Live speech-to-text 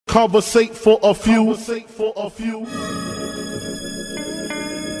Conversate for a few.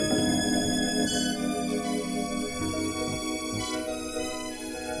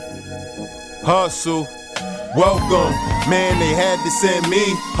 Hustle, welcome, man, they had to send me.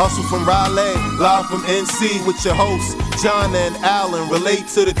 Hustle from Raleigh, live from NC with your hosts, John and Allen. Relate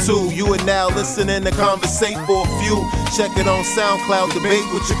to the two, you are now listening to Conversate for a few. Check it on SoundCloud, debate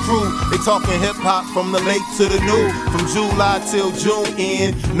with your crew. They talking hip-hop from the late to the new. From July till June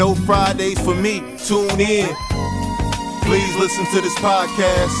end, no Fridays for me, tune in. Please listen to this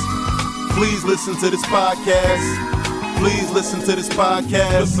podcast. Please listen to this podcast. Please listen to this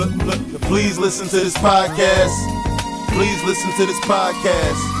podcast. Please listen to this podcast. Please listen to this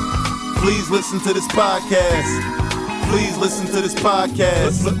podcast. Please listen to this podcast. Please listen to this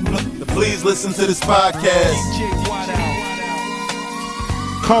podcast. Please listen to this podcast.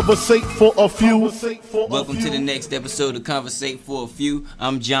 Conversate for a few. Welcome to the next episode of Conversate for a Few.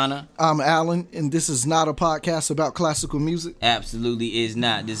 I'm Jonna. I'm Alan, and this is not a podcast about classical music. Absolutely is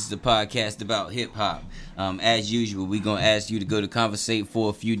not. This is a podcast about hip hop. As usual, we're going to ask you to go to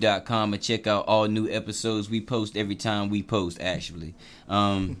conversateforafew.com and check out all new episodes we post every time we post, actually. You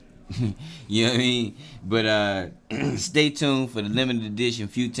know what I mean? But stay tuned for the limited edition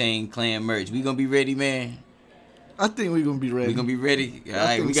Futane Clan merch. We going to be ready, man? I think we're going to be ready. We're going to be ready? All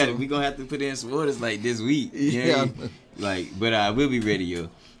right, we're going to have to put in some orders like this week. You know what I mean? But we'll be ready, yo.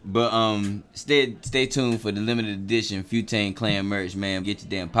 But stay tuned for the limited edition Futane Clan merch, man. Get your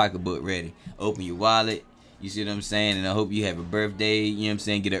damn pocketbook ready. Open your wallet. You see what I'm saying? And I hope you have a birthday, you know what I'm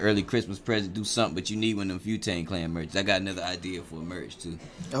saying? Get an early Christmas present, do something, but you need one of them Futane Clan merch. I got another idea for a merch, too.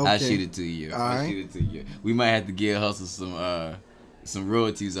 Okay. I'll shoot it to you. Shoot it to you. We might have to give Hustle some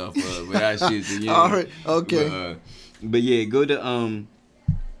royalties off of it, but I'll shoot it to you. All right, okay. But yeah, go to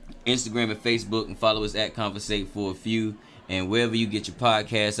Instagram and Facebook and follow us at Conversate for a Few. And wherever you get your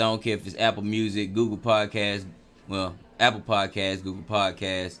podcasts, I don't care if it's Apple Music, Google Podcasts, Apple Podcasts, Google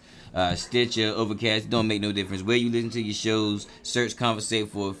Podcasts, Stitcher, Overcast, it don't make no difference. Where you listen to your shows, search Conversate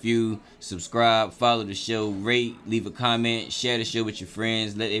for a Few, subscribe, follow the show, rate, leave a comment, share the show with your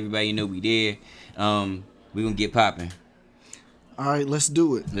friends, let everybody know we there. We're going to get popping. All right, let's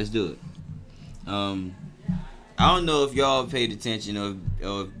do it. Let's do it. I don't know if y'all paid attention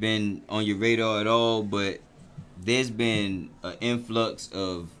or been on your radar at all, but there's been an influx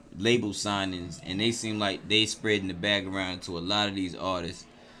of label signings, and they seem like they spreading the bag around to a lot of these artists.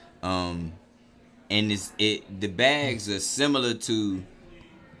 And the bags are similar to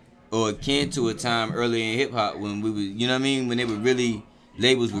or akin to a time earlier in hip hop when we were, you know what I mean, when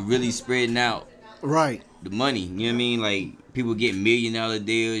labels were really spreading out the money, you know what I mean, like people get $1 million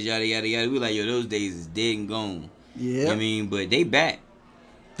deals, yada yada yada. We like, yo, those days is dead and gone. Yeah, you know what I mean, but they back.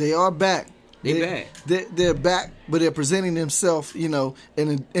 They are back. They're back. They're back, but they're presenting themselves, you know,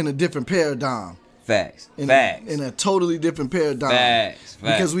 in a different paradigm. Facts. In a totally different paradigm. Facts.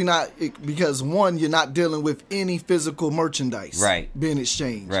 Because one, you're not dealing with any physical merchandise being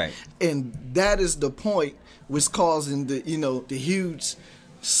exchanged. Right. And that is the point which causing the huge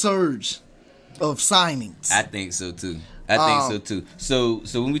surge of signings. I think so too. So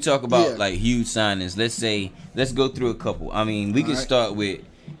when we talk about like huge signings, let's go through a couple. I mean, we can start with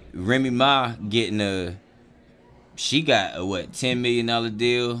Remy Ma getting she got a $10 million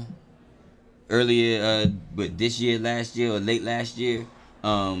deal earlier, but this year, last year, or late last year.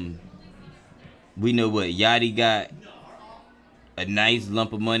 We know what Yachty got a nice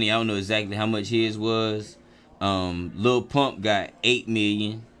lump of money. I don't know exactly how much his was. Lil Pump got $8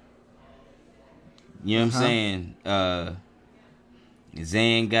 million. You know what I'm saying?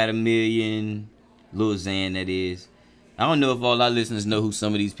 Xan got $1 million. Lil Xan, that is. I don't know if all our listeners know who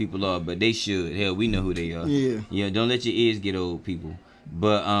some of these people are, but they should. Hell, we know who they are. Yeah, don't let your ears get old, people.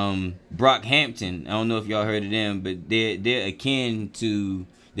 But Brockhampton, I don't know if y'all heard of them, but they're akin to,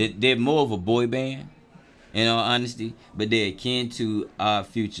 they're more of a boy band, in all honesty, but they're akin to Our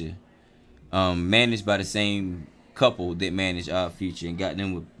Future, managed by the same couple that managed Our Future and got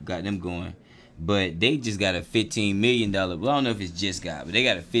them going. But they just got a $15 million, well, I don't know if it's just got, but they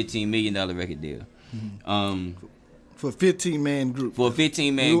got a $15 million record deal. For a 15-man group. For a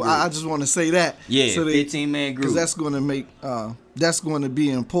 15-man group. I just want to say that. Yeah, so 15-man group. Because that's going to make, that's going to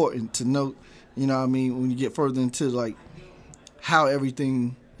be important to note, you know what I mean, when you get further into, like, how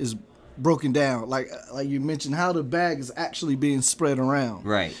everything is broken down. Like you mentioned, how the bag is actually being spread around.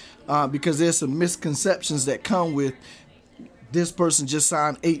 Right. Because there's some misconceptions that come with this person just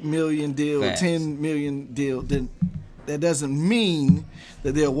signed $8 million deal, or $10 million deal. Then that doesn't mean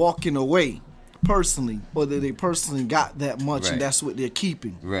that they're walking away personally, or that they personally got that much and that's what they're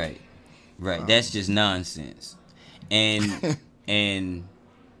keeping. Right. That's just nonsense. And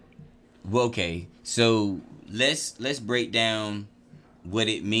Well, okay, so let's break down what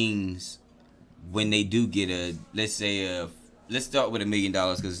it means when they do get let's start with $1 million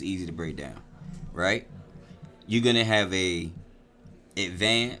because it's easy to break down, right? You're gonna have a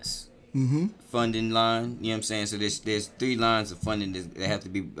advance funding line. You know what I'm saying? So there's 3 lines of funding that have to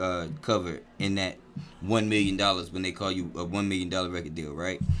be covered in that $1 million when they call you a $1 million record deal,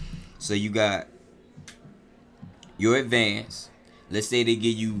 right? So you got your advance. Let's say they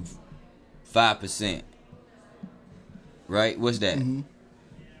give you 5%, right? What's that?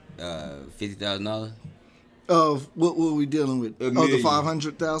 $50,000 of what were we dealing with? Oh, the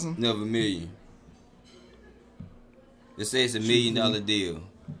 500,000. No, $1 million. Let's say it's $1 million deal.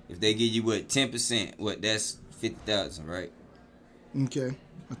 If they give you 10%, that's 50,000, right? Okay,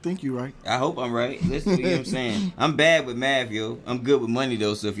 I think you're right. I hope I'm right. Listen, you know what I'm saying? I'm bad with math, yo. I'm good with money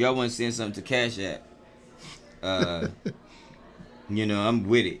though. So if y'all want to send something to Cash App, I'm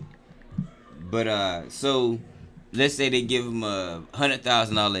with it. But so let's say they give them a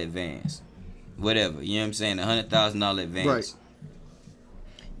 $100,000 advance, whatever. You know what I'm saying? $100,000 advance. Right.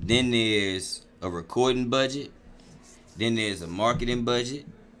 Then there's a recording budget. Then there's a marketing budget.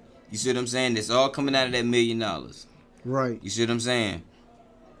 You see what I'm saying? It's all coming out of that $1 million. Right. You see what I'm saying?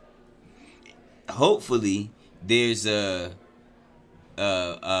 Hopefully, there's a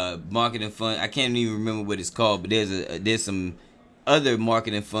marketing fund. I can't even remember what it's called, but there's some other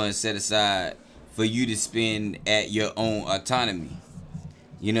marketing funds set aside for you to spend at your own autonomy.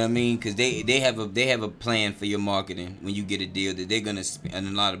 You know what I mean? Because they have a plan for your marketing when you get a deal that they're gonna spend, and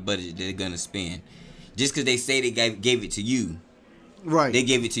a lot of budget that they're gonna spend. Just because they say they gave it to you, right? They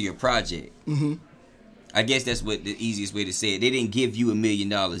gave it to your project. Mm-hmm. I guess that's what the easiest way to say it. They didn't give you $1 million.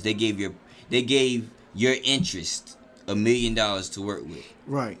 They gave your interest $1 million to work with.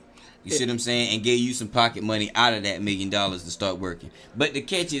 Right. You see what I'm saying? And gave you some pocket money out of that $1 million to start working. But the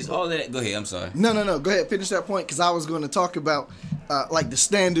catch is all of that. Go ahead. I'm sorry. No. Go ahead. Finish that point because I was going to talk about like the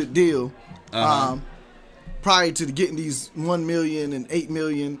standard deal prior to getting these 1 million and 8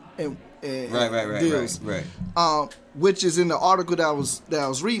 million and deals. Right. Which is in the article that I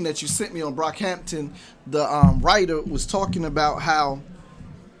was reading that you sent me on Brockhampton. The writer was talking about how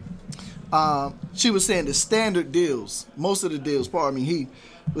she was saying the standard deals, most of the deals, he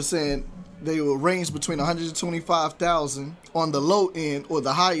was saying they will range between 125,000 on the low end or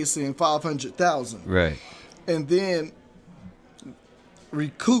the highest end 500,000. Right. And then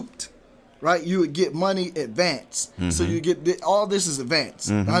recouped, right? You would get money advance. Mm-hmm. So you get all this is advance.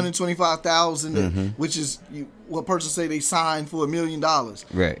 Mm-hmm. 125,000, mm-hmm. which is what person say they signed for $1 million.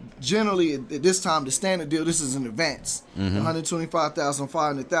 Right. Generally, at this time, the standard deal, this is an advance. Mm-hmm. 125,000,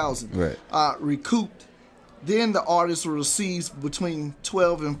 500,000. Right. Recouped. Then the artist will receive between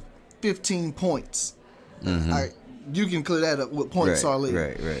 12 and 15 points. Mm-hmm. You can clear that up what points are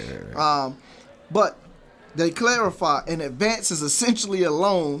later. Right. But they clarify an advance is essentially a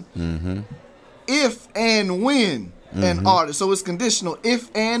loan mm-hmm. if and when mm-hmm. an artist, so it's conditional,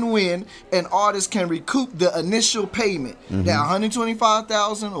 if and when an artist can recoup the initial payment, mm-hmm. that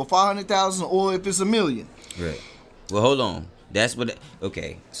 125,000 or 500,000 or if it's $1 million. Right. Well, hold on. That's what.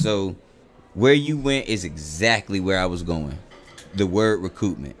 Okay. So where you went is exactly where I was going. The word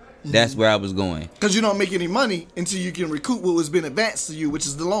recoupment. Mm-hmm. That's where I was going. Because you don't make any money until you can recoup what was been advanced to you, which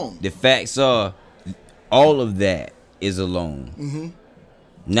is the loan. The facts are, all of that is a loan. Mm-hmm.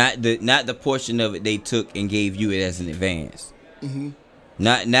 Not the portion of it they took and gave you it as an advance. Mm-hmm.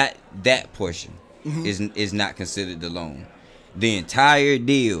 Not that portion mm-hmm. is not considered the loan. The entire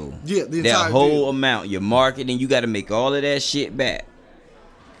deal. Yeah, that whole amount. Your marketing, you got to make all of that shit back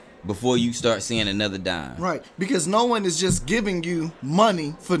before you start seeing another dime. Right. Because no one is just giving you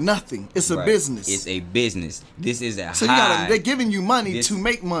money for nothing. It's a business. It's a business. This is a they're giving you money to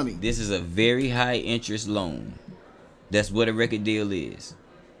make money. This is a very high interest loan. That's what a record deal is.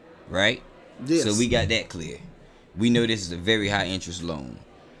 Right? Yes. So we got that clear. We know this is a very high interest loan.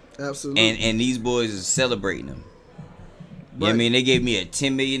 Absolutely. And these boys are celebrating them. You know what I mean? They gave me a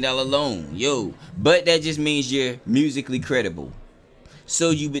 $10 million loan. Yo. But that just means you're musically credible.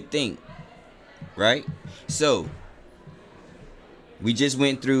 So you would think, right? So we just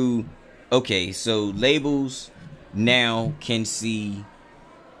went through, okay, so labels now can see,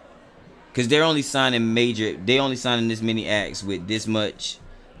 because they're only signing this many acts with this much,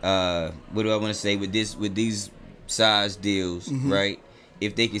 what do I want to say, with these size deals, mm-hmm. right?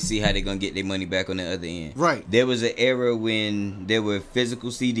 If they can see how they're going to get their money back on the other end. Right. There was an era when there were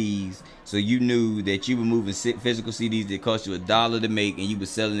physical CDs, so you knew that you were moving physical CDs that cost you $1 to make, and you were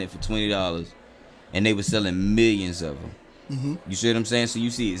selling it for $20, and they were selling millions of them. Mm-hmm. You see what I'm saying? So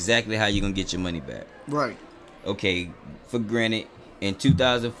you see exactly how you're going to get your money back. Right. Okay, for granted, in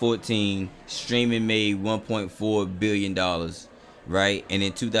 2014, streaming made $1.4 billion, right? And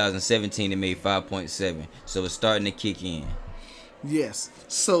in 2017, it made 5.7. So it's starting to kick in. Yes.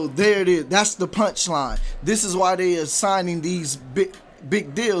 So there it is. That's the punchline. This is why they are signing these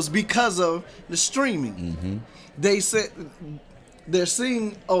big deals, because of the streaming. Mm-hmm. They said they're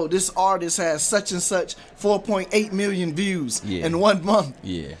seeing, oh, this artist has such and such 4.8 million views in 1 month.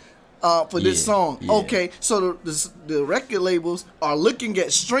 Yeah. For this song. Yeah. Okay, so the record labels are looking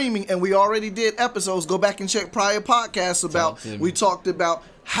at streaming, and we already did episodes. Go back and check prior podcasts about, we talked about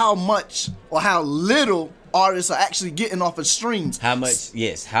how much or how little artists are actually getting off of streams. How much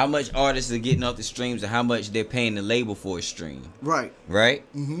artists are getting off the streams and how much they're paying the label for a stream. Right. Right?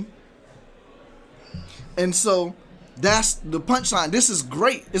 Mm-hmm. And so that's the punchline. This is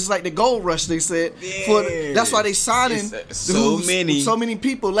great. It's like the gold rush, they said. Yes. That's why they signing so many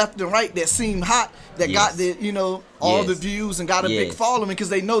people left and right that seem hot, that got the, all the views and got a big following, because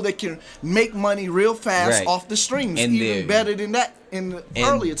they know they can make money real fast off the streams, and even better than that in the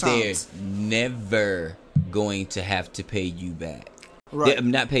earlier times. They're never going to have to pay you back. Right.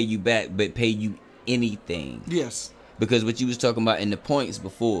 Not pay you back, but pay you anything. Yes. Because what you was talking about in the points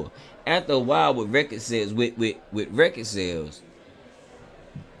before, after a while with record sales, with record sales,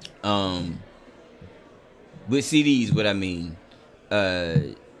 with CDs, what I mean,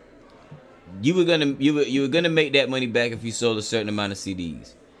 you were gonna make that money back if you sold a certain amount of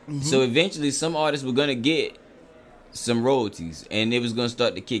CDs. Mm-hmm. So eventually, some artists were gonna get some royalties, and it was gonna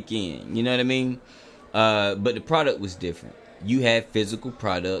start to kick in. You know what I mean? But the product was different. You had physical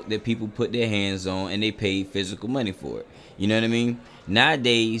product that people put their hands on, and they paid physical money for it. You know what I mean?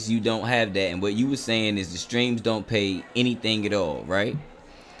 Nowadays, you don't have that. And what you were saying is the streams don't pay anything at all, right?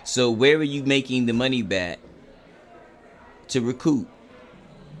 So where are you making the money back to recoup?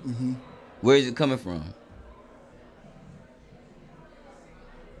 Mm-hmm. Where is it coming from?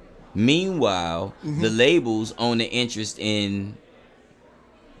 Meanwhile, the labels own the interest in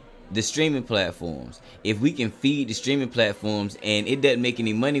the streaming platforms. If we can feed the streaming platforms and it doesn't make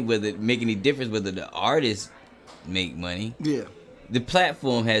any money, make any difference whether the artists make money. Yeah. The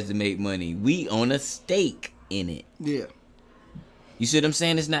platform has to make money. We own a stake in it. Yeah. You see what I'm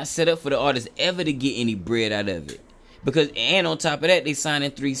saying? It's not set up for the artists ever to get any bread out of it. And on top of that, they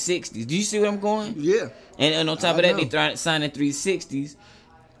signing 360s. Do you see where I'm going? Yeah. And on top of that, they signing 360s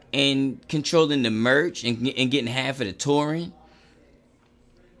and controlling the merch and getting half of the touring.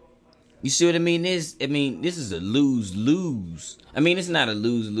 You see what I mean? This is a lose-lose. I mean, it's not a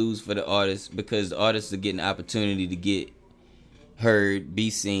lose-lose for the artists, because the artists are getting the opportunity to get heard,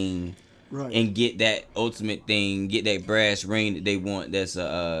 be seen, right, and get that ultimate thing, get that brass ring that they want. That's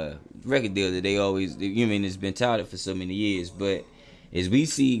a record deal that they always, it's been touted for so many years. But as we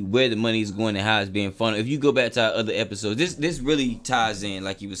see where the money is going and how it's being funneled, if you go back to our other episodes, this really ties in,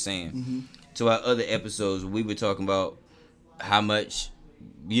 like you were saying, to our other episodes. We were talking about how much,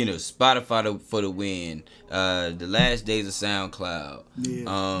 Spotify for the win, the last days of SoundCloud,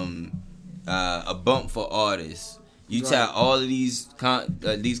 a bump for artists. You tie all of these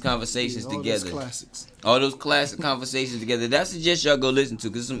conversations together. Those classics. All those classic conversations together. That I suggest y'all go listen to,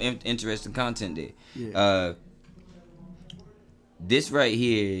 because there's some interesting content there. Yeah. This right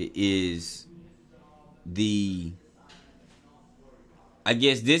here is I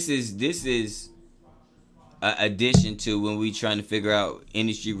guess this is an addition to when we trying to figure out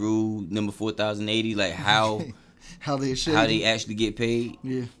industry rule number 4080, like how they actually get paid.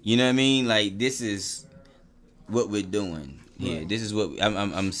 Yeah. You know what I mean? Like, this is what we're doing. Yeah, right. This is what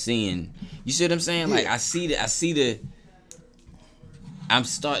I'm seeing. You see what I'm saying? Yeah. Like, I'm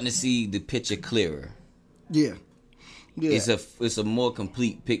starting to see the picture clearer. Yeah. Yeah. It's a more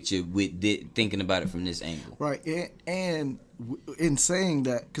complete picture with thinking about it from this angle. Right. And in saying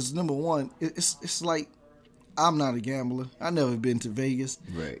that, because number one, it's like, I'm not a gambler. I've never been to Vegas.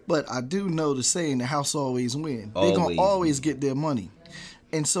 Right. But I do know the saying, the house always win. Always. They're going to always get their money.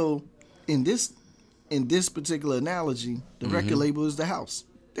 And so in this particular analogy, the record label is the house.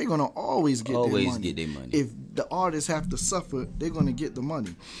 They're going to always get their money. If the artists have to suffer, they're going to get the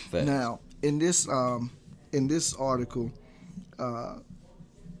money. Facts. Now, in this article,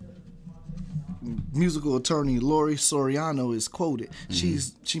 musical attorney Lori Soriano is quoted.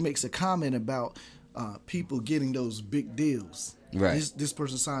 She makes a comment about people getting those big deals. Right. This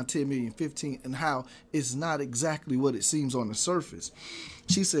person signed 10 million, 15, and how it's not exactly what it seems on the surface.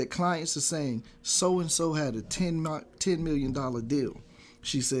 She said clients are saying so-and-so had a $10 million deal.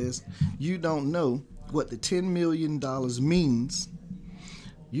 She says, you don't know what the $10 million means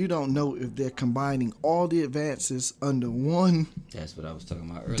You don't know if they're combining all the advances under one That's what I was talking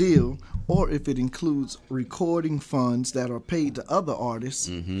about earlier. deal, or if it includes recording funds that are paid to other artists.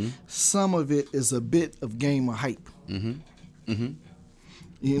 Some of it is a bit of game of hype. You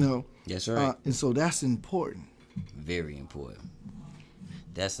know? That's right. And so that's important. Very important.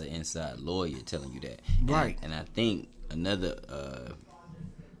 That's an inside lawyer telling you that. Right. And I think another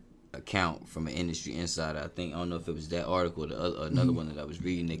account from an industry insider, I don't know if it was that article or another one that I was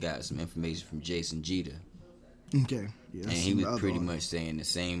reading, they got some information from Jason Jeter. Okay. Yeah, And he was pretty much saying the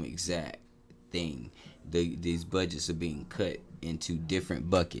same exact thing. These budgets are being cut into different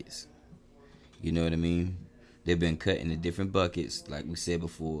buckets. You know what I mean? They've been cut into different buckets, like we said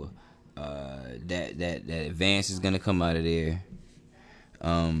before. That advance is gonna come out of there.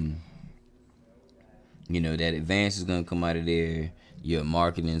 You know, that advance is gonna come out of there. Your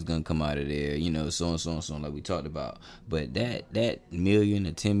marketing is gonna come out of there. You know, so on, like we talked about. But that million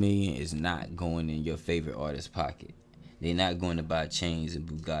or 10 million is not going in your favorite artist's pocket. They're not going to buy chains and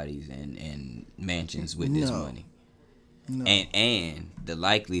Bugattis and mansions with this money. No. And the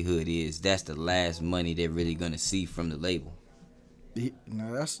likelihood is that's the last money they're really gonna see from the label.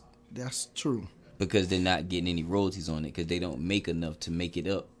 No, that's true. Because they're not getting any royalties on it because they don't make enough to make it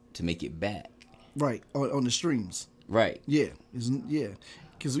up, to make it back. Right, on the streams. Right. Yeah,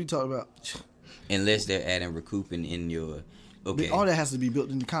 because we talked about... Unless they're adding recouping in your... Okay. All that has to be built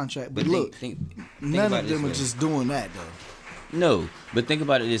in the contract. But think none of them are just doing that, though. No, but think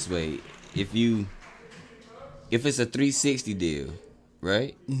about it this way. If it's a 360 deal,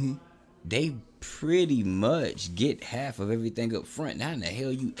 right? Mm-hmm. They pretty much get half of everything up front. How in the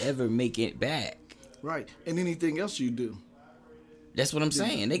hell you ever make it back? Right, and anything else you do. That's what I'm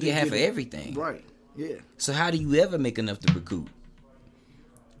saying. They get half of everything. Right, yeah. So how do you ever make enough to recoup?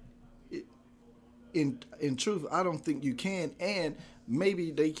 In truth, I don't think you can, and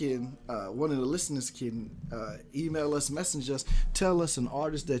maybe they can, one of the listeners can email us, message us, tell us an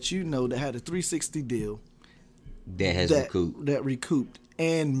artist that you know that had a 360 deal that recouped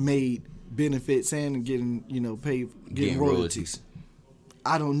and made benefits and getting getting royalties.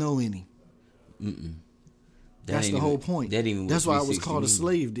 I don't know any. That's the whole point. That's why it was called a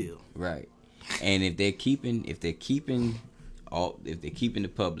slave deal. Right. And if they're keeping the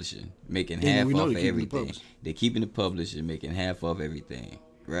publisher making half off of everything, they're keeping the publisher making half off everything,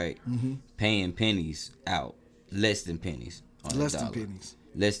 right? Mm-hmm. Paying pennies out, less than pennies on the dollar.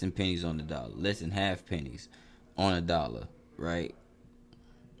 Less than pennies on the dollar. Less than half pennies on a dollar, right?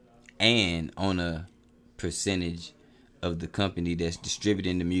 And on a percentage of the company that's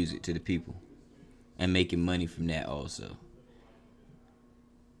distributing the music to the people and making money from that also.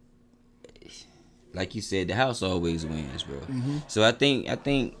 Like you said, the house always wins, bro. Mm-hmm. So I think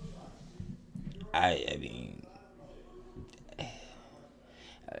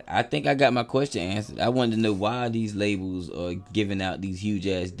I got my question answered. I wanted to know why these labels are giving out these huge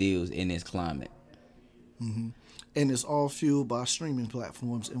ass deals in this climate. Mm-hmm. And it's all fueled by streaming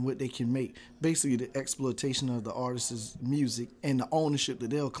platforms and what they can make. Basically, the exploitation of the artist's music and the ownership that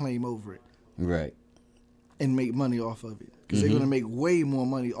they'll claim over it. Right. And make money off of it. Because they're going to make way more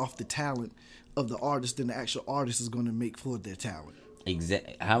money off the talent of the artist than the actual artist is going to make for their talent.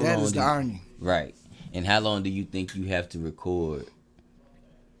 Exactly. That is the irony. Right. And how long do you think you have to record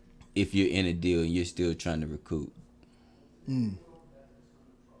if you're in a deal and you're still trying to recoup?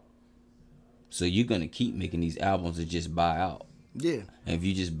 So you're going to keep making these albums or just buy out. Yeah. And if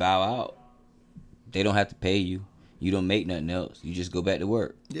you just bow out, they don't have to pay you. You don't make nothing else. You just go back to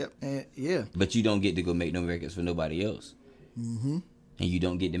work. Yep. And yeah. But you don't get to go make no records for nobody else. Mm-hmm. And you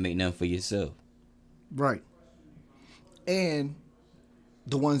don't get to make none for yourself. Right. And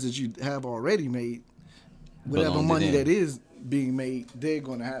the ones that you have already made, whatever money that is being made, they're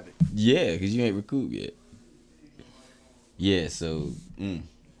going to have it. Yeah, because you ain't recouped yet. Yeah, so...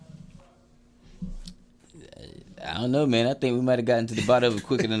 I don't know, man. I think we might have gotten to the bottom of it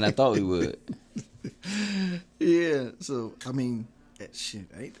quicker than I thought we would. Yeah, so, I mean, shit,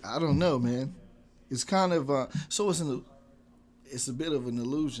 I don't know, man. It's kind of, it's a bit of an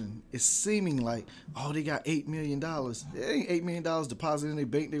illusion. It's seeming like, they got $8 million. It ain't $8 million deposited in their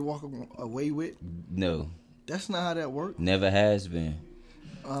bank they walk away with. No. That's not how that works. Never has been.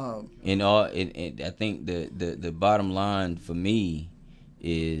 I think the bottom line for me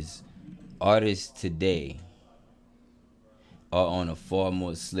is artists today are on a far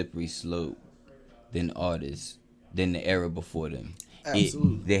more slippery slope than the era before them.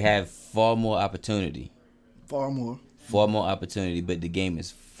 Absolutely. They have far more opportunity. Far more opportunity, but the game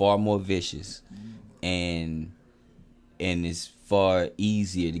is far more vicious, and it's far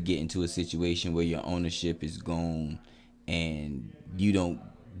easier to get into a situation where your ownership is gone and you don't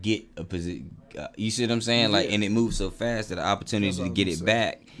get a position. You see what I'm saying? Like, and it moves so fast that the opportunity to get it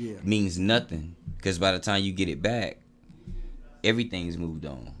back means nothing. Because by the time you get it back, everything's moved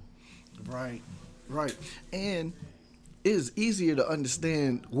on. Right. And it's easier to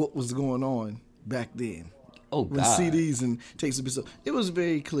understand what was going on back then. Oh, when God. CDs and tapes and so it was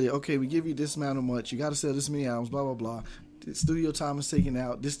very clear. Okay, we give you this amount of much. You got to sell this many albums. Blah blah blah. The studio time is taken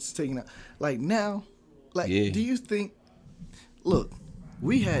out. This is taken out. Like now, do you think? Look,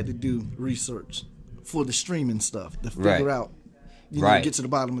 we had to do research for the streaming stuff to figure out, get to the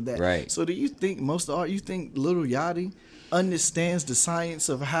bottom of that. Right. So do you think you think Lil Yachty understands the science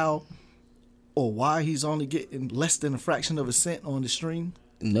of how or why he's only getting less than a fraction of a cent on the stream?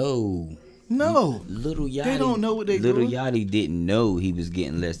 No. Lil Yachty. They don't know what they Lil doing. Yachty didn't know he was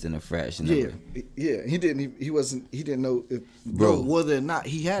getting less than a fraction of it. Yeah. He didn't. He didn't know whether or not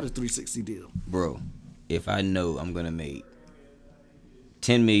he had a 360 deal. Bro, if I know I'm gonna make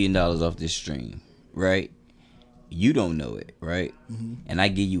 $10 million off this stream, right? You don't know it, right? Mm-hmm. And I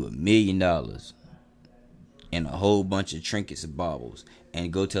give you $1 million and a whole bunch of trinkets and baubles,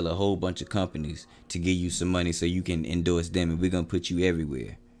 and go tell a whole bunch of companies to give you some money so you can endorse them, and we're gonna put you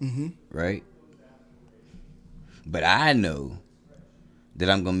everywhere, right? But I know that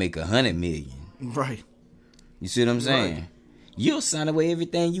I'm gonna make $100 million, right? You see what I'm saying? Right. You'll sign away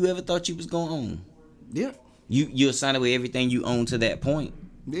everything you ever thought you was gonna own. Yeah. You'll sign away everything you own to that point.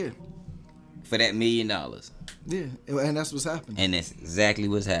 Yeah. For that $1 million. Yeah, and that's what's happening. And that's exactly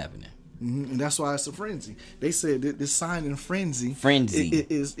what's happening. And that's why it's a frenzy. They said that this signing frenzy.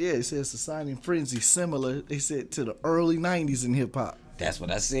 It is. Yeah, it says the signing frenzy similar. They said to the early '90s in hip hop. That's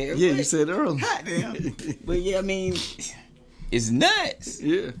what I said. Yeah, you said early. Goddamn. But yeah, I mean, it's nuts.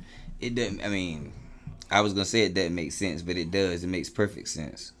 Yeah. It doesn't. I mean, I was gonna say it doesn't make sense, but it does. It makes perfect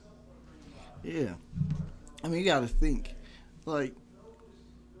sense. Yeah. I mean, you got to think, like,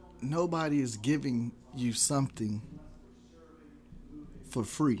 nobody is giving you something for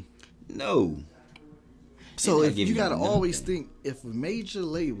free. No. So if you got to always think, if a major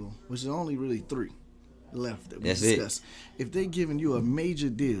label, which is only really 3 left that we discussed, if they're giving you a major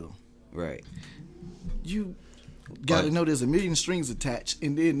deal, right, you got to know there's a million strings attached,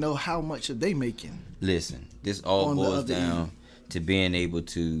 and then know how much are they making. Listen, this all boils down to being able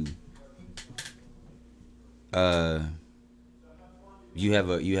to. You have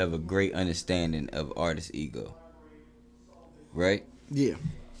a great understanding of artist ego, right? Yeah.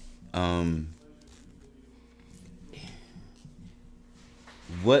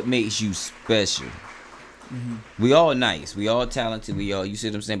 What makes you special? We all nice, we all talented, you see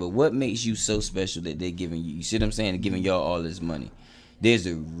what I'm saying? But what makes you so special that they're giving you see what I'm saying? They're giving y'all all this money. There's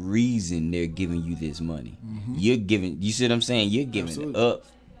a reason they're giving you this money. You see what I'm saying? You're giving up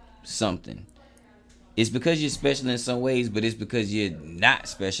something. It's because you're special in some ways, but it's because you're not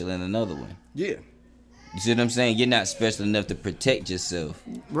special in another one. Yeah. You see what I'm saying? You're not special enough to protect yourself.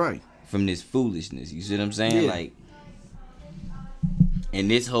 Right. From this foolishness. You see what I'm saying? Yeah. Like, and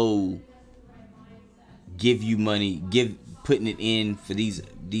this whole give you money, putting it in for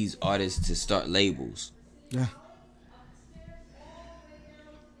these artists to start labels. Yeah.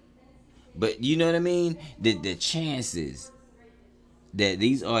 But you know what I mean? The chances that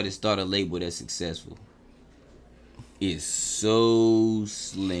these artists start a label that's successful is so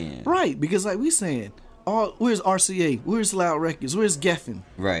slim. Right, because like we saying, where's RCA? Where's Loud Records? Where's Geffen?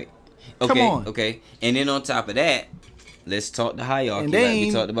 Right. Okay, come on. Okay. And then on top of that, let's talk the hierarchy like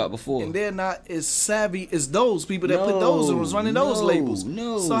we talked about before. And they're not as savvy as those people that put those and was running those labels.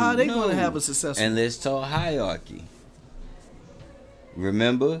 So how they going to have a successful? And let's talk hierarchy.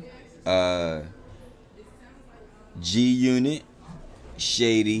 Remember, G Unit,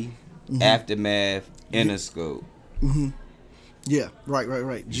 Shady, Aftermath, Interscope. Yeah,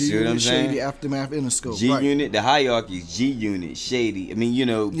 right. G Unit, Shady, Aftermath, Interscope. G Unit, the hierarchy is G Unit, Shady. I mean,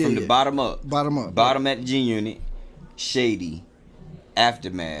 from the bottom up. Bottom at the G Unit, Shady,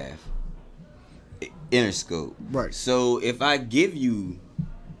 Aftermath, Interscope. Right. So if I give you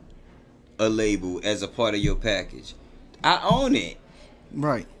a label as a part of your package, I own it.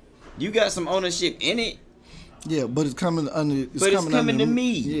 Right. You got some ownership in it. Yeah, but it's coming under. It's coming to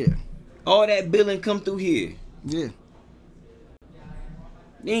me. Yeah. All that billing come through here. Yeah.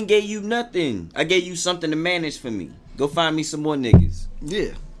 They ain't gave you nothing. I gave you something to manage for me. Go find me some more niggas.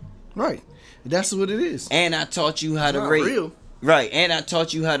 Yeah. Right. That's what it is. And I taught you how to rate. Real. Right. And I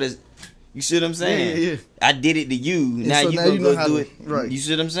taught you how to. You see what I'm saying? Yeah. I did it to you. Now so you now go do it. Right. You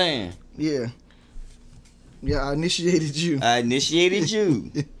see what I'm saying? Yeah. Yeah, I initiated you.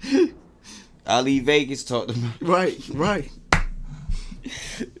 I'll leave Vegas talk to me. Right.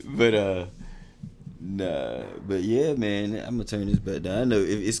 But Nah, but yeah, man, I'm gonna turn this back down. I know.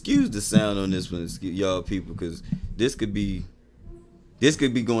 Excuse the sound on this one, y'all people, because this could be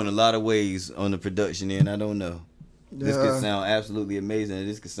going a lot of ways on the production end. I don't know. This could sound absolutely amazing, and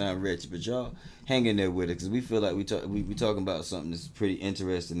this could sound wretched, but y'all hang in there with it, because we feel like we talking about something that's pretty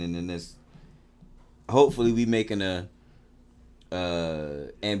interesting, and then this. Hopefully, we making a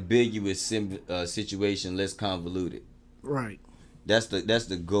ambiguous situation less convoluted. Right. That's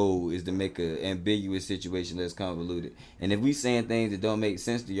the goal, is to make an ambiguous situation less convoluted. And if we saying things that don't make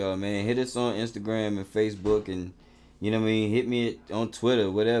sense to y'all, man, hit us on Instagram and Facebook, and you know what I mean, hit me on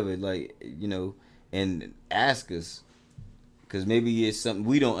Twitter, whatever, like, you know, and ask us, because maybe it's something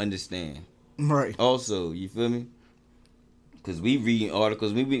we don't understand. Right. Also, you feel me? Because we reading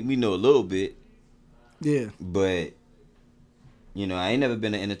articles, we know a little bit. Yeah. But you know, I ain't never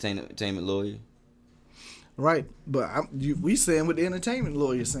been an entertainment lawyer. Right, but we saying what the entertainment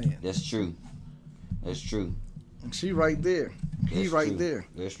lawyer saying. That's true. That's true. She right there. He right true. there.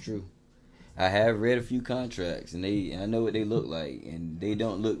 That's true. I have read a few contracts, and I know what they look like, and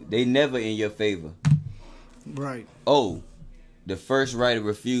they never in your favor. Right. Oh, the first right of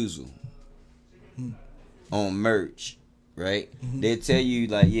refusal on merch, right? Mm-hmm. They tell you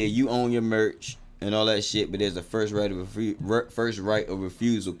like, yeah, you own your merch and all that shit, but there's a first right of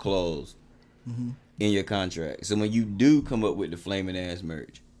refusal clause. Mm-hmm. In your contract. So when you do come up with the flaming ass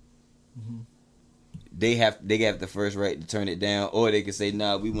merch, mm-hmm. they have the first right to turn it down, or they can say,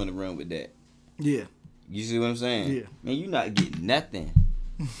 nah, we want to run with that. Yeah. You see what I'm saying? Yeah. Man, you're not getting nothing.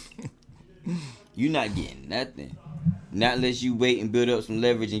 You're not getting nothing. Not unless you wait and build up some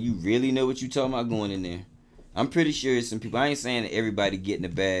leverage and you really know what you're talking about going in there. I'm pretty sure it's some people. I ain't saying that everybody getting the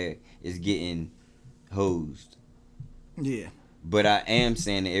bag is getting hosed. Yeah. But I am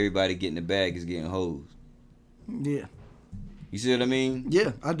saying that everybody getting the bag is getting hosed. Yeah. You see what I mean?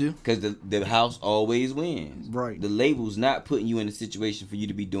 Yeah, I do. Because the house always wins. Right. The label's not putting you in a situation for you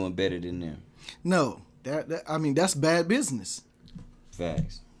to be doing better than them. No. I mean, that's bad business.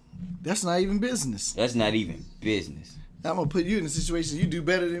 Facts. That's not even business. That's not even business. I'm going to put you in a situation you do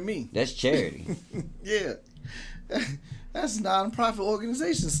better than me. That's charity. Yeah. That's non-profit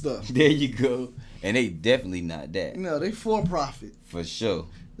organization stuff. There you go. And they definitely not that. No, they for-profit. For sure.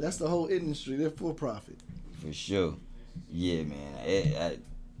 That's the whole industry. They're for-profit. For sure. Yeah, man.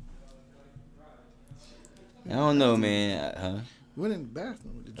 I don't know, man. Went in the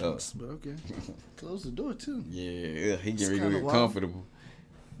bathroom with the drinks, but okay. Close the door, too. Yeah, he getting ready to get comfortable.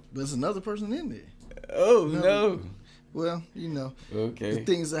 But there's another person in there. Oh, no. Well, you know. Okay. The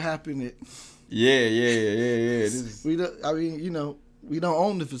things that happen at... Yeah. We don't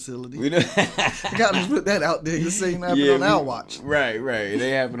own the facility. We don't. I gotta put that out there. This ain't happening on our watch. Right.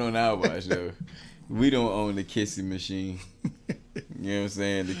 They happen on our watch though. We don't own the kissy machine. You know what I'm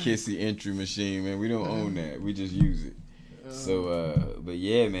saying? The kissy entry machine, man. We don't own that. We just use it. So, but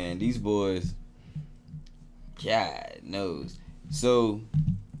yeah, man, these boys, God knows. So,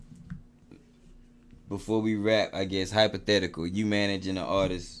 before we wrap, I guess hypothetical. You managing an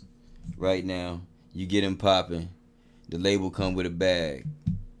artist right now. You get him popping. The label come with a bag.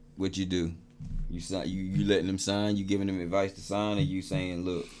 What you do? You letting them sign? You giving them advice to sign, or you saying,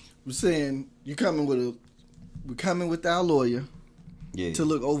 look? We're saying we're coming with our lawyer to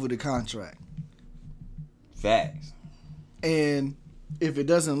look over the contract. Facts. And if it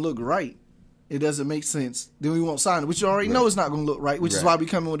doesn't look right, it doesn't make sense, then we won't sign it, which you already know it's not going to look right, which is why we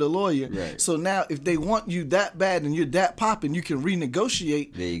coming with a lawyer. Right. So now if they want you that bad and you're that popping, you can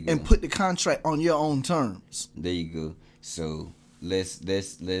renegotiate and put the contract on your own terms. There you go. So let's.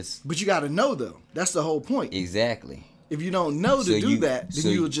 But you got to know though. That's the whole point. Exactly. If you don't know to do that,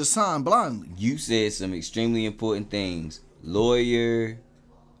 then you'll just sign blindly. You said some extremely important things: lawyer,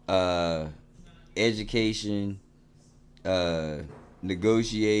 education,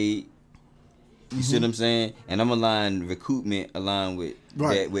 negotiate. You see what I'm saying? And I'm aligned recoupment aligned with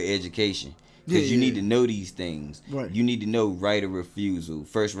that, with education. Because you need to know these things. Right. You need to know right of refusal,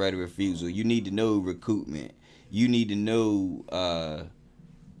 first right of refusal. You need to know recoupment. You need to know,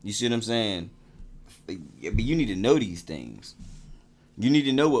 you see what I'm saying? But you need to know these things. You need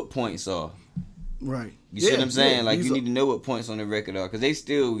to know what points are. Right. You see what I'm saying? Like, you need to know what points on the record are. Because they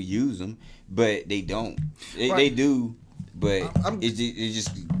still use them, but they don't. They do. But it's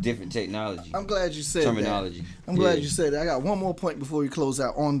just different technology. I'm glad you said terminology. That. I'm glad you said that. I got one more point before we close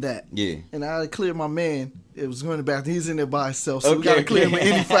out on that. Yeah. And I cleared my man. It was going to the bathroom. He's in there by himself, so we got to clear him of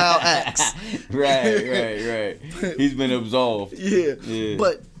any foul acts. Right. He's been absolved. Yeah.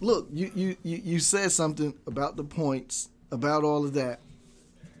 But look, you said something about the points, about all of that.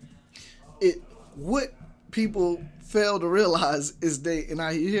 What people fail to realize is and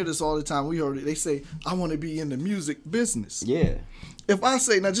I hear this all the time. We heard it. They say, I want to be in the music business. Yeah. If I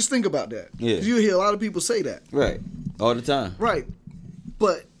say, now just think about that. Yeah. You hear a lot of people say that. Right. All the time. Right.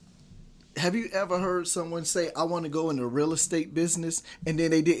 But have you ever heard someone say, I want to go in the real estate business, and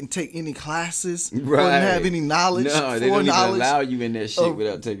then they didn't take any classes? Right. Or didn't have any knowledge? No, they don't even allow you in that shit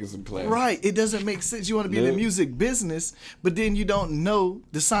without taking some classes. Right. It doesn't make sense. You want to be in the music business, but then you don't know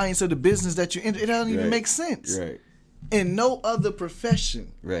the science of the business that you're in. It doesn't even make sense. Right. In no other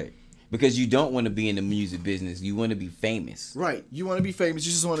profession. Right. Because you don't want to be in the music business. You want to be famous. Right. You want to be famous.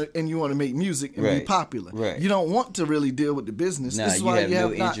 You just want to, and you want to make music and be popular. Right. You don't want to really deal with the business. Nah, this is you why have you no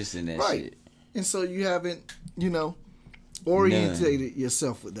have interest in that shit. And so you haven't, orientated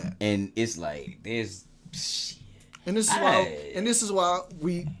yourself with that. And it's like there's And this is why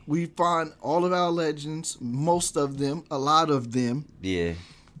we find all of our legends, most of them, a lot of them. Yeah.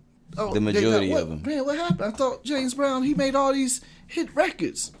 Oh, The majority of them. Man, what happened? I thought James Brown, he made all these hit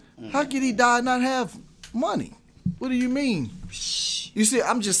records. How could he die and not have money? What do you mean? You see,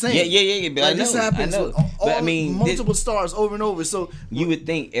 I'm just saying. Yeah. But like, I know. this happens with multiple stars over and over. So you would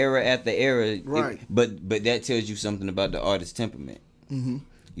think era after era, right? But that tells you something about the artist's temperament. Mm-hmm.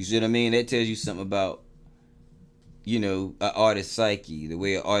 You see what I mean? That tells you something about, an artist's psyche, the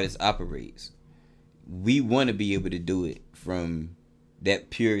way an artist operates. We want to be able to do it from that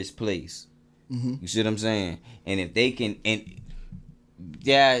purest place. Mm-hmm. You see what I'm saying? And if they can,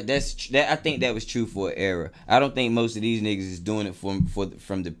 yeah, I think that was true for an era. I don't think most of these niggas is doing it from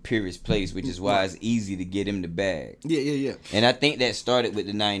the purest place, which is why it's easy to get him the bag. Yeah. And I think that started with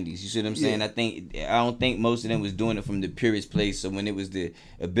the 90s. You see what I'm saying? I don't think most of them was doing it from the purest place. So when it was the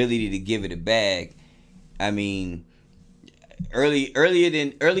ability to give it a bag, I mean, earlier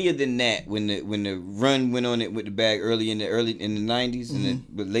than that, when the run went on it with the bag early in the 90s and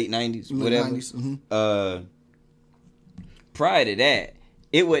the late 90s, whatever. 90s, prior to that,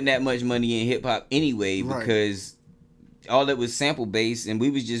 it wasn't that much money in hip hop anyway, because all that was sample based, and we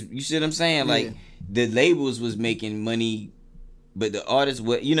was just, you see what I'm saying? Like the labels was making money, but the artists,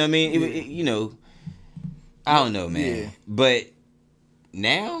 you know what I mean? I don't know, man. Yeah. But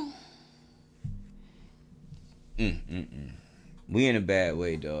now, we in a bad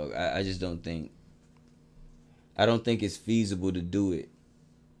way, dog. I just don't think. I don't think it's feasible to do it.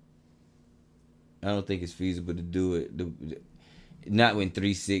 I don't think it's feasible to do it. Not when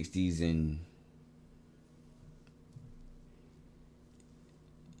 360s and,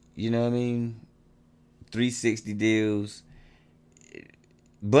 you know what I mean? 360 deals.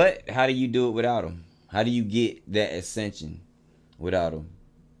 But how do you do it without them? How do you get that ascension without them?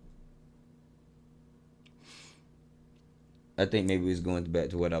 I think maybe it's going back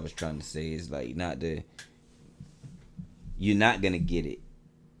to what I was trying to say. It's like you're not going to get it.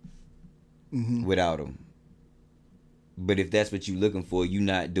 Without them. But if that's what you're looking for, you're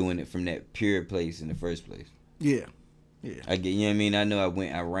not doing it from that pure place in the first place. Yeah. I get, you know what I mean? I know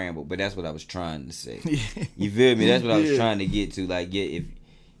I rambled, but that's what I was trying to say. You feel me? That's what I was trying to get to. Like, if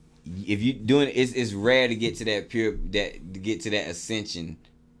you doing it, it's rare to get to that ascension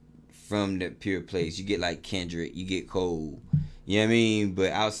from that pure place. You get like Kendrick, you get Cole. You know what I mean?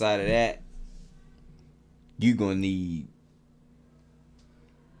 But outside of that, you're gonna need.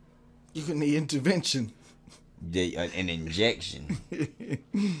 You can need intervention. An injection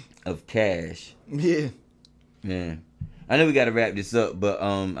of cash. Yeah. Man. I know we gotta wrap this up, but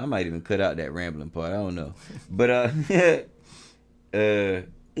I might even cut out that rambling part. I don't know. But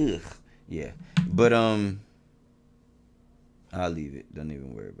yeah. But I'll leave it. Don't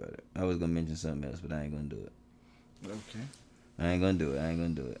even worry about it. I was gonna mention something else, but I ain't gonna do it. Okay. I ain't gonna do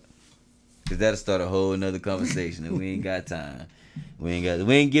it. Cause that'll start a whole another conversation and we ain't got time. We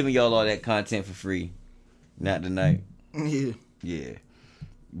ain't giving y'all all that content for free. Not tonight. Yeah.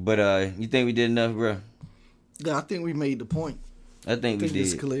 But you think we did enough, bro? Yeah, I think we made the point. I think we did.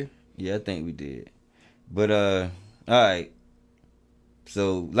 It's clear. Yeah, I think we did. But all right.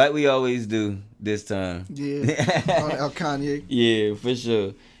 So like we always do this time. Yeah. On Kanye. Yeah, for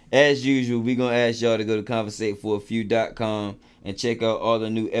sure. As usual, we gonna ask y'all to go to conversateforafew.com and check out all the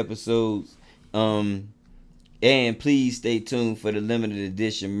new episodes. And please stay tuned for the limited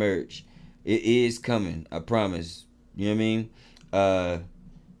edition merch. It is coming, I promise. You know what I mean?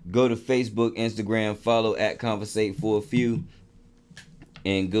 Go to Facebook, Instagram, follow at Conversate for a Few,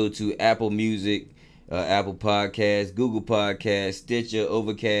 and go to Apple Music, Apple Podcasts, Google Podcasts, Stitcher,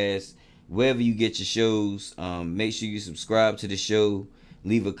 Overcast, wherever you get your shows. Make sure you subscribe to the show,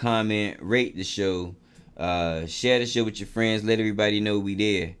 leave a comment, rate the show, share the show with your friends, let everybody know we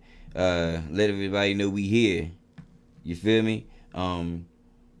there. Let everybody know we here. You feel me?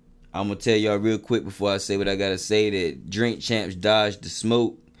 I'm gonna tell y'all real quick before I say what I gotta say that Drink Champs dodged the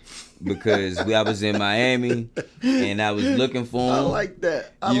smoke because I was in Miami and I was looking for them. I like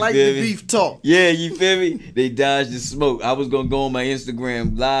that. I You like feel the me? beef talk. Yeah, you feel me? They dodged the smoke. I was gonna go on my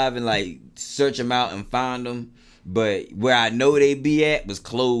Instagram live and like search them out and find them, but where I know they be at was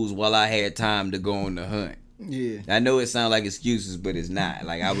closed while I had time to go on the hunt. Yeah. I know it sounds like excuses, but it's not.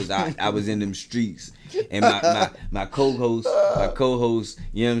 Like I was in them streets, and my co-host,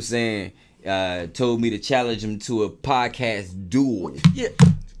 you know what I'm saying, told me to challenge him to a podcast duel. Yeah.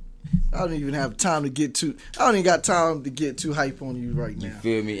 I don't even have time to get too. I don't even got time to get too hype on you right now. You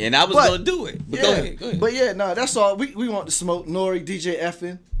feel me? And I was gonna do it. But go ahead. But yeah, no, that's all. We want to smoke Nori, DJ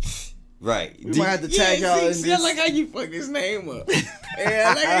Effin. Right. We might have to tag y'all in see, this. I like how you fucked his name up.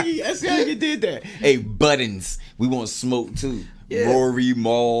 Yeah, I see how you did that. Hey, Buttons, we want smoke too. Yeah. Rory,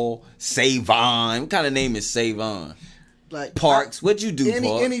 Maul, Savon. What kind of name is Savon? Like Parks. What'd you do,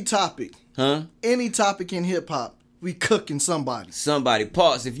 Parks? Any topic. Huh? Any topic in hip hop, we cooking somebody. Somebody.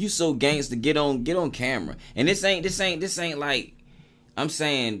 Parks, if you so gangster, get on camera. And this ain't like, I'm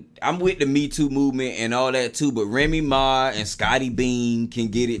saying, I'm with the Me Too movement and all that too, but Remy Ma and Scotty Bean can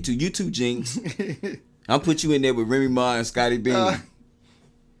get it too. You too, Jinx. I'll put you in there with Remy Ma and Scotty Bean.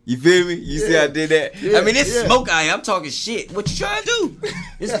 You feel me? You see how I did that? Yeah, I mean, it's smoke eye. I'm talking shit. What you trying to do?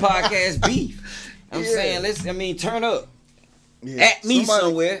 This podcast beef. I'm saying, turn up. Yeah. At me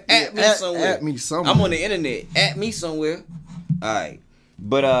somewhere. At me somewhere. At me somewhere. I'm on the internet. At me somewhere. All right.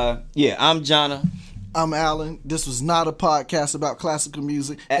 But, I'm Jonna. I'm Alan. This was not a podcast about classical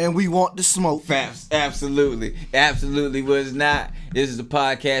music, and we want to smoke. Absolutely. Absolutely was not. This is a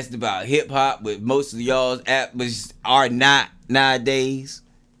podcast about hip-hop, but most of y'all's are not nowadays.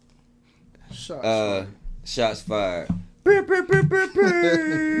 Shots fired. For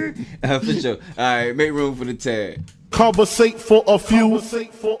sure. All right, make room for the tag. Conversate for a few.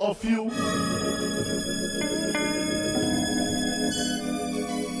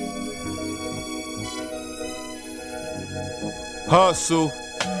 Hustle,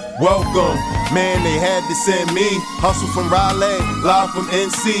 welcome. Man, they had to send me. Hustle from Raleigh, live from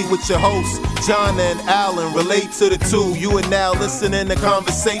NC with your hosts, Jonna and Alan. Relate to the two. You are now listening to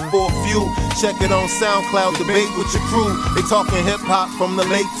Conversate for a few. Check it on SoundCloud, debate with your crew. They talking hip hop from the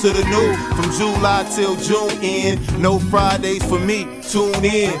late to the new. From July till June end. No Fridays for me. Tune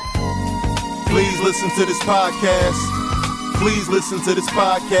in. Please listen to this podcast. Please listen to this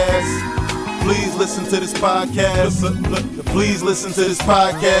podcast. Please listen to this podcast. Please listen to this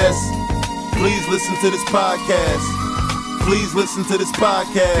podcast. Please listen to this podcast. Please listen to this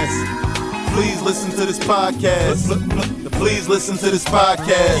podcast. Please listen to this podcast. Please listen to this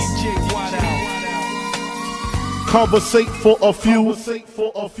podcast. Conversate for a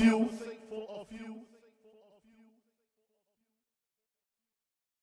few.